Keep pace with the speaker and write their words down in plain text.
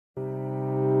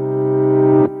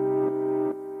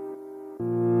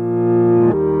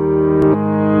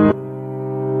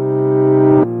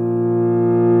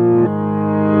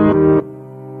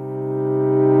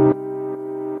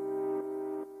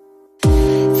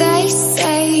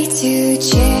try to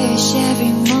cherish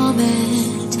every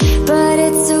moment, but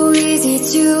it's so easy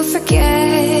to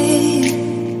forget.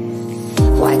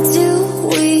 Why do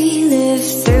we live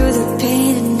through the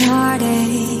pain and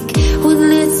heartache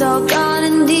when it's all gone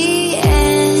in the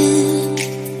end?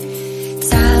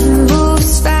 Time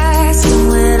moves fast, and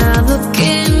when I'm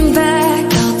looking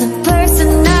back on the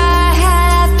person I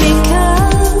have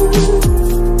become,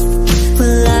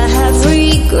 will I have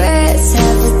regrets?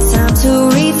 Have the time to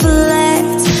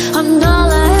reflect on all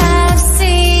I have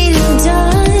seen?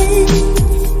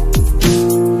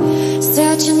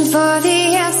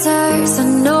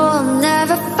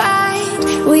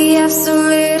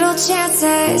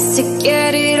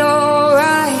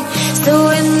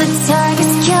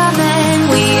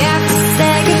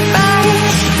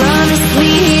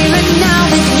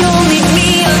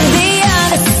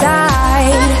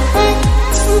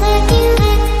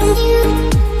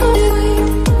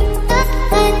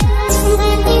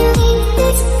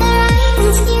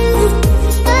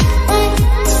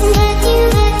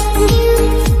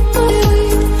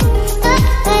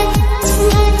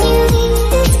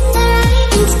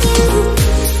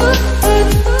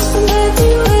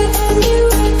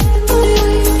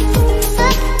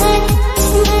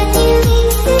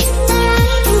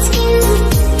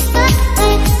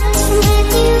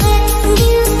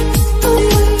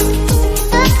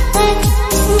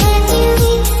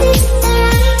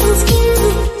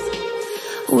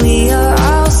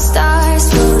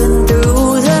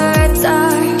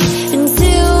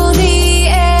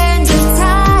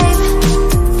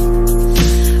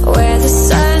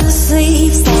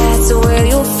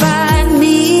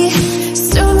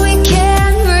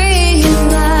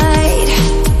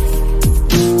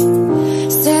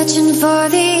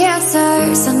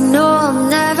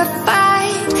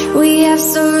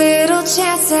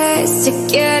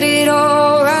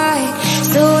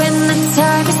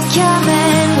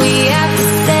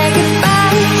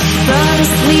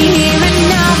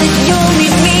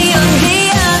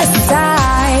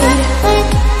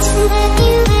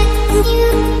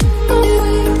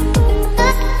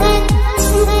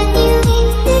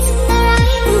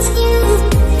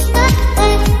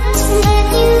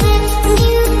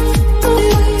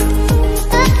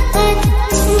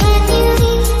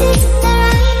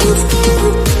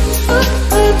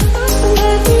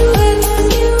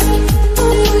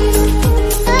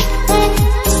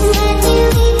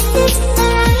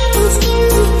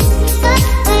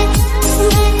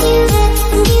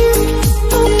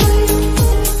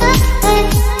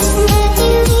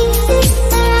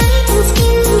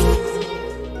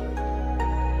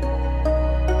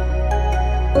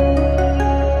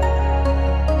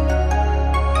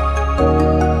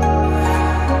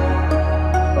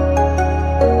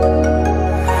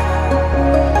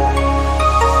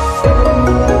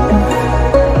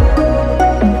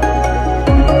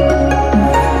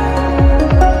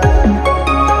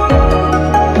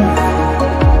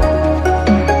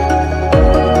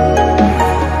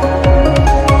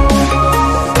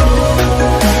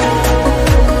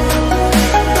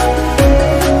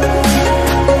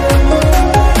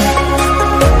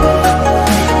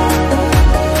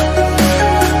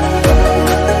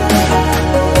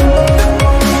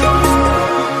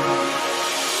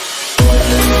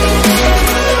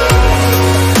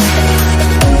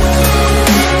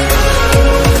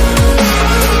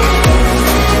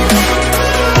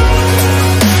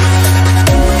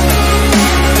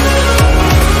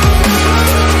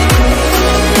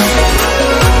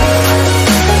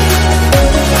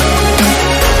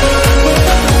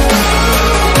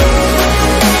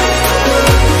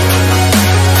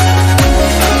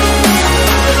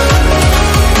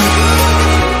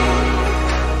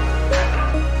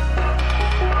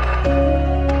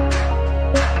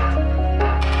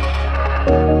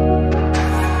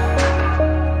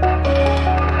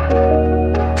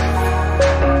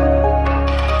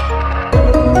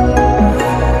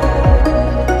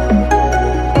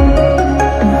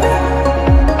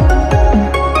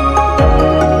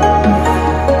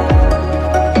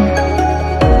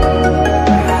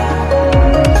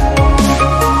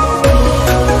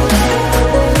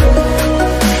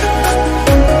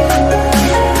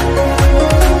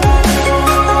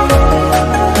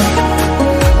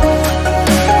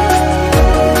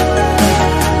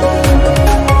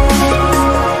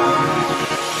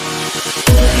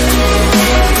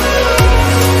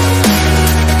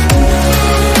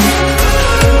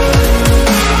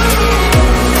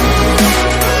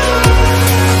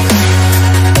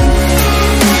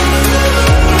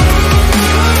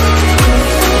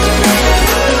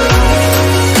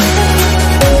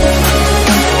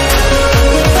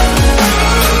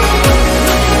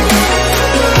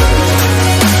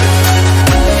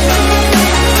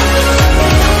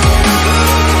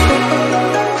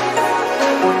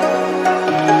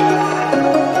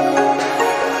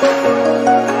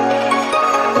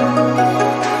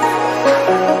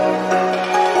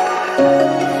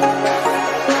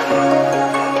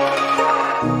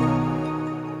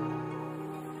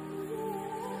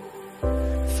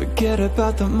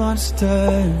 about the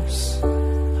monsters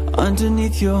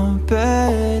underneath your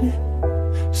bed.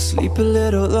 Sleep a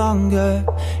little longer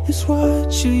is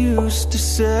what you used to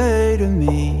say to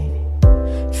me.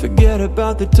 Forget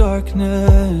about the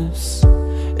darkness,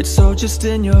 it's all just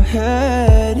in your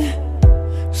head.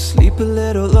 Sleep a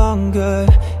little longer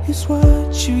is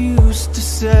what you used to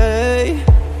say.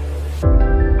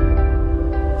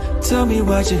 Tell me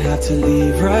why'd you have to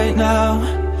leave right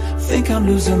now? Think I'm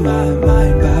losing my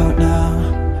mind about now.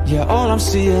 Yeah, all I'm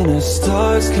seeing is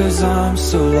stars, cause I'm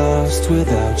so lost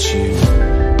without you.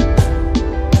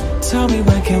 Tell me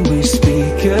when can we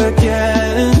speak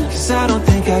again? Cause I don't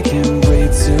think I can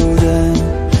wait till then.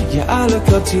 Yeah, I look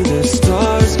up to the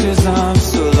stars, cause I'm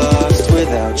so lost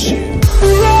without you.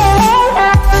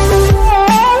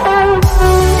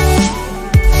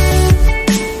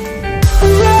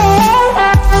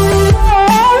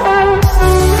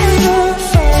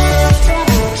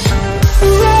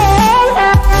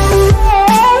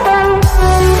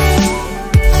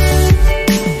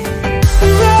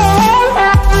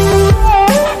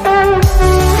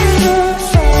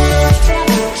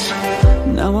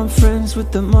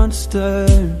 With the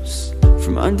monsters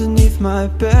from underneath my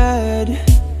bed.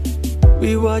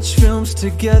 We watch films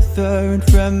together and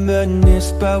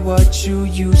reminisce about what you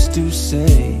used to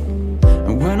say.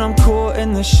 And when I'm caught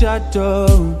in the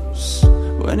shadows,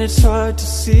 when it's hard to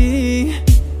see,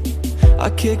 I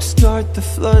kickstart the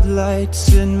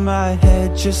floodlights in my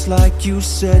head, just like you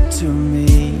said to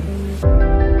me.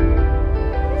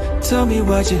 Tell me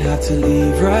why'd you have to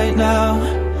leave right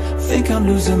now? Think I'm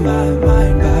losing my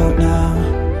mind about now.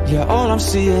 Yeah, all I'm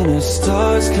seeing is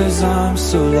stars, cause I'm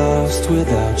so lost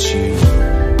without you.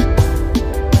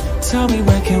 Tell me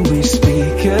when can we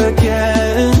speak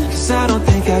again? Cause I don't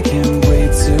think I can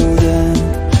wait till then.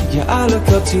 Yeah, I look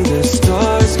up to the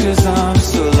stars, cause I'm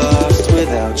so lost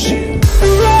without you.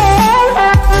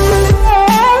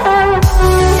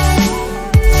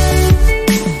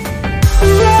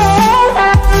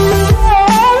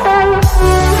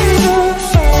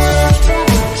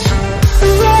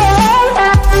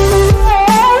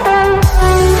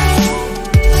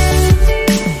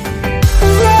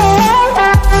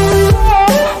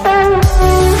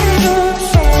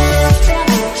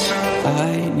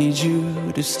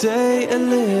 Stay a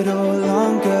little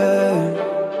longer,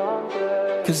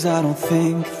 cause I don't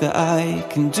think that I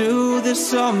can do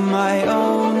this on my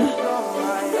own.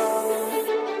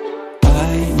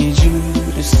 I need you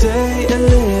to stay a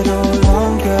little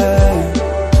longer,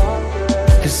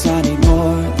 cause I need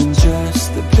more than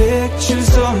just the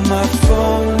pictures on my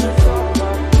phone.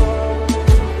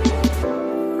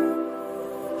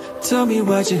 Tell me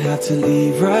why'd you have to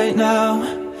leave right now?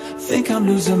 Think I'm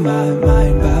losing my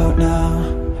mind about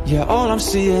now. Yeah, all I'm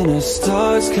seeing is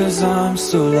stars, cause I'm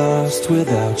so lost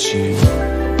without you.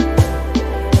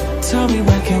 Tell me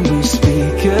when can we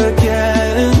speak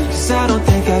again? Cause I don't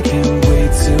think I can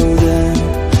wait till then.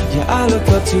 Yeah, I look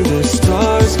up to the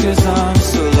stars, cause I'm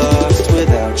so lost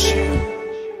without you.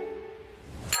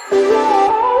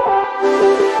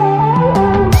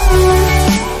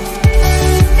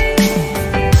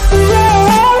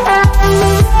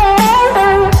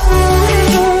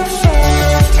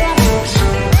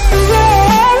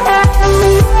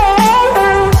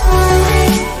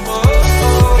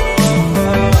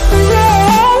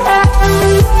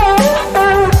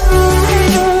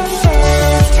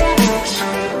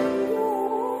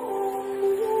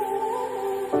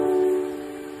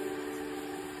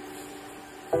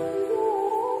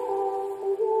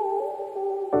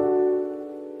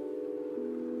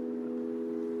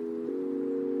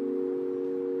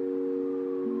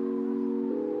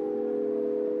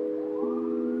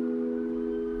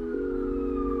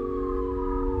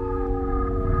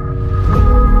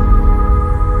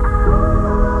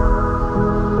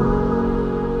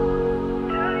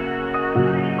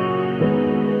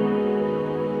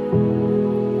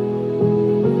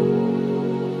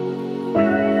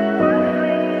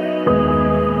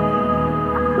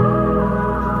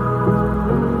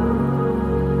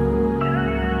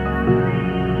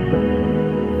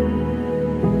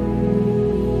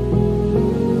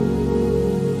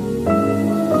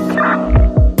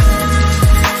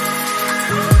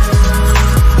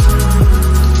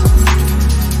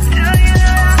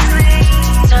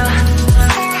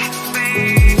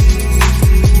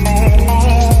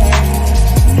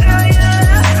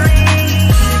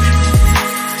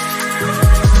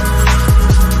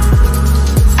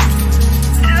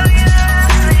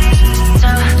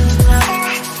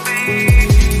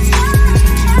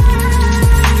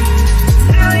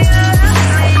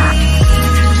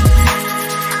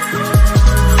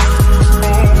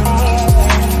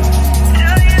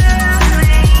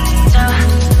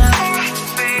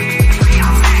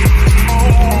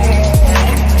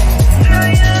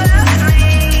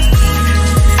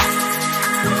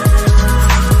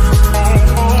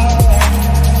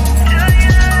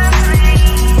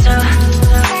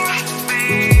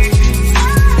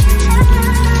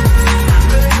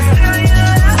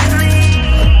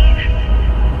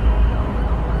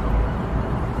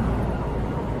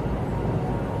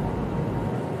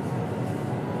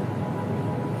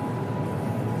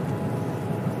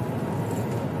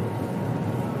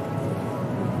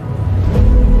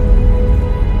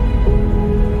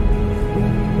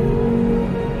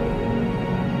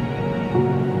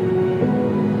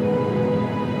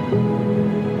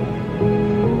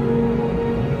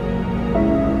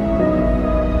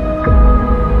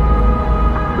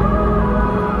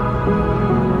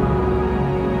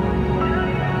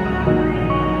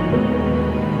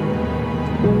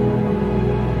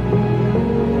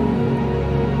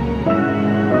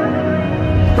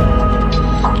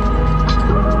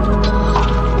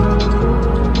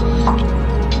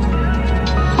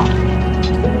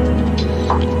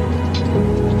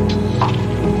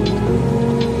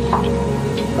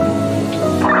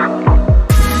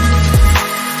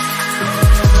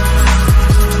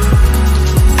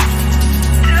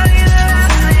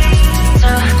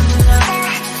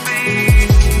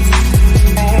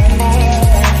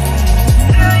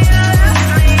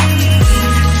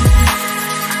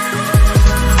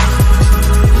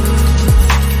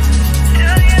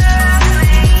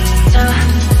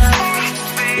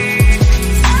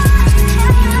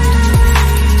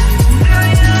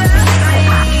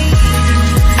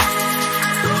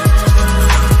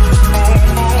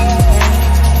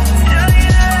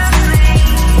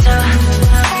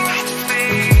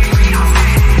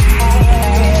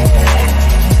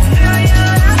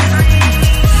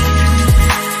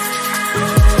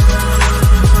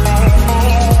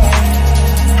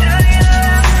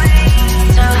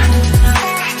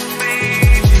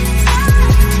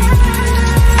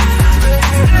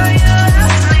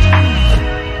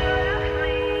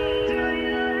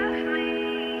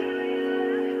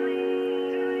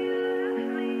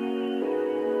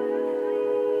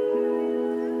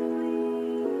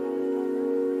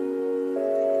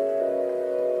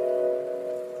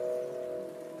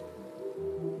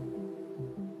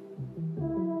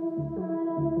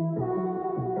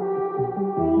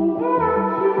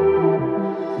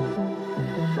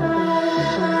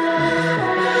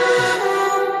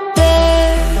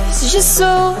 There's just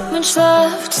so much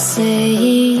left to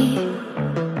say.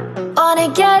 Wanna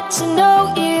get to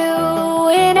know you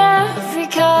in every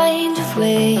kind of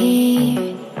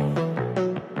way,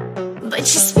 but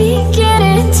you're speaking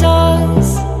in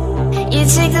tongues. You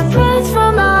take the breath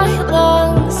from my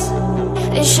lungs.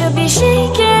 They should be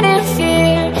shaking in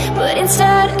fear, but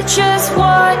instead I just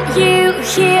want you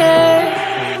here.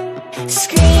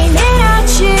 Screaming at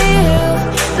you,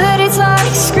 but it's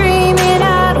like screaming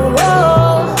at a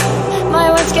wall. My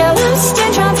words get lost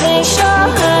in translation.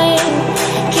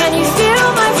 Can you feel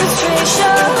my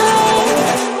frustration?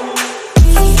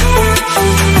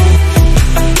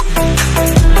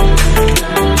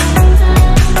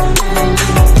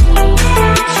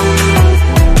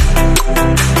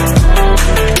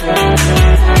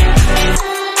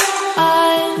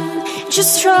 I'm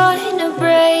just trying to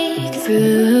break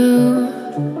through,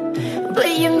 but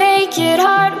you make it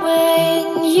hard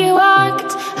when you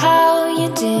act how you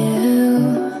do.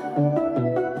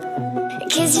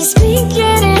 'Cause you're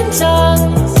speaking in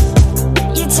tongues.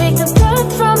 You take the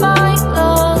breath from my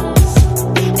lungs.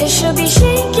 They should be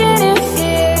shaking in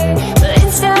fear, but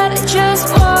instead I just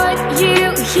want you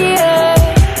here.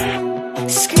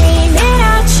 Screaming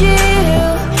at you,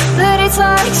 but it's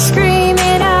like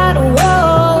screaming at a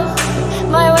wall.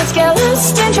 My words get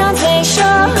lost in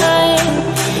translation.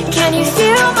 Can you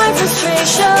feel my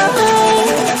frustration?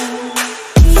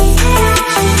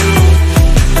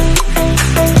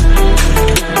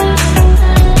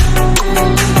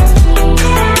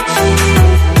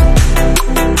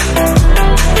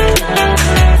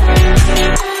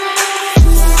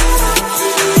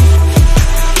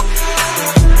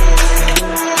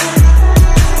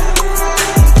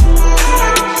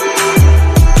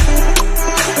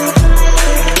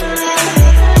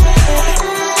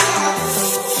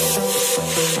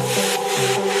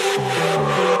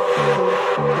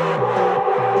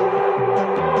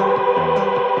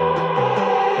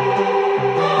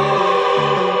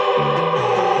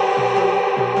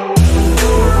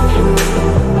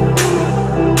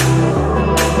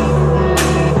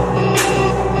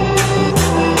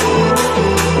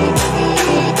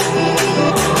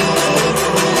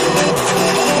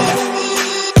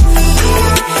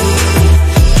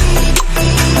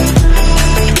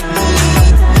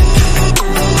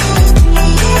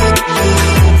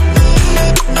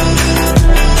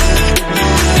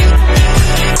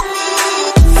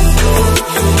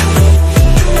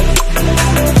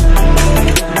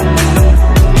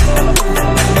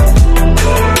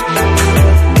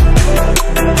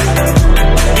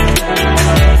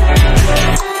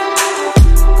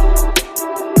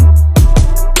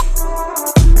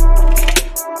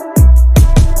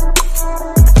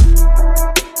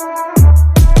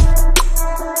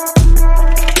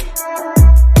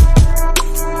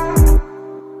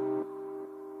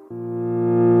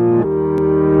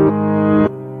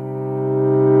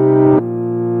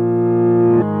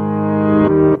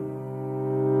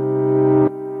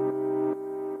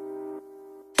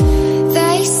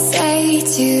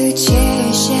 To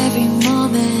cherish every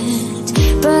moment,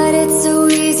 but it's so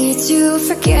easy to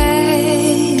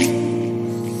forget.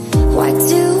 Why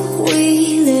do we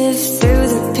live through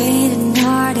the pain and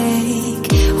heartache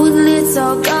when it's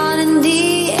all gone in the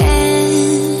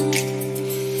end?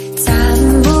 Time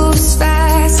moves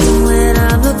fast, and when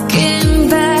I'm looking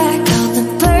back on the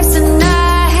person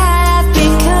I have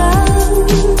become,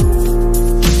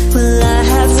 will I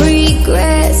have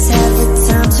regrets? Have the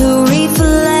time to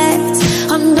reflect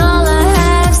on all I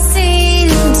have seen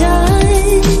and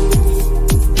done?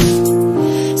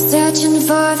 Searching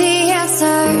for the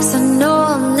answers I know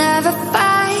I'll never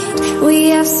find. We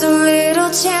have so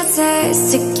little chances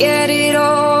to get it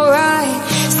all right.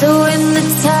 So when the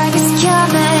time is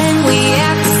coming, we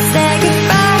have to say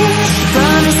goodbye.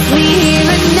 Promise me here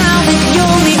and now that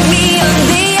you'll meet me on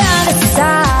the other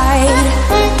side.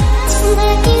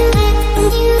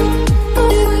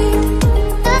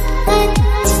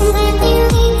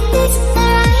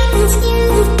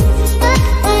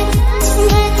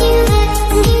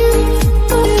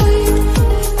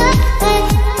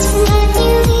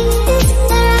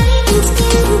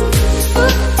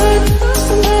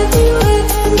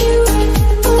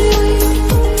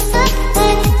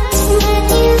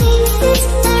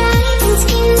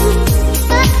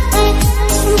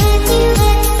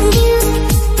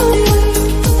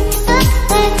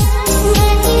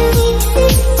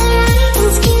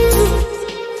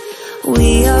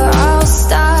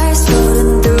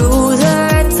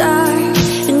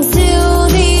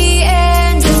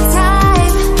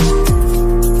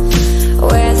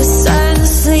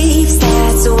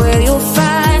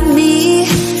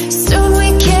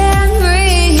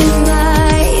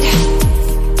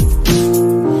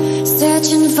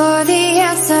 for the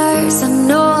answers I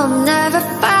know I'll never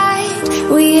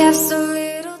find. We have so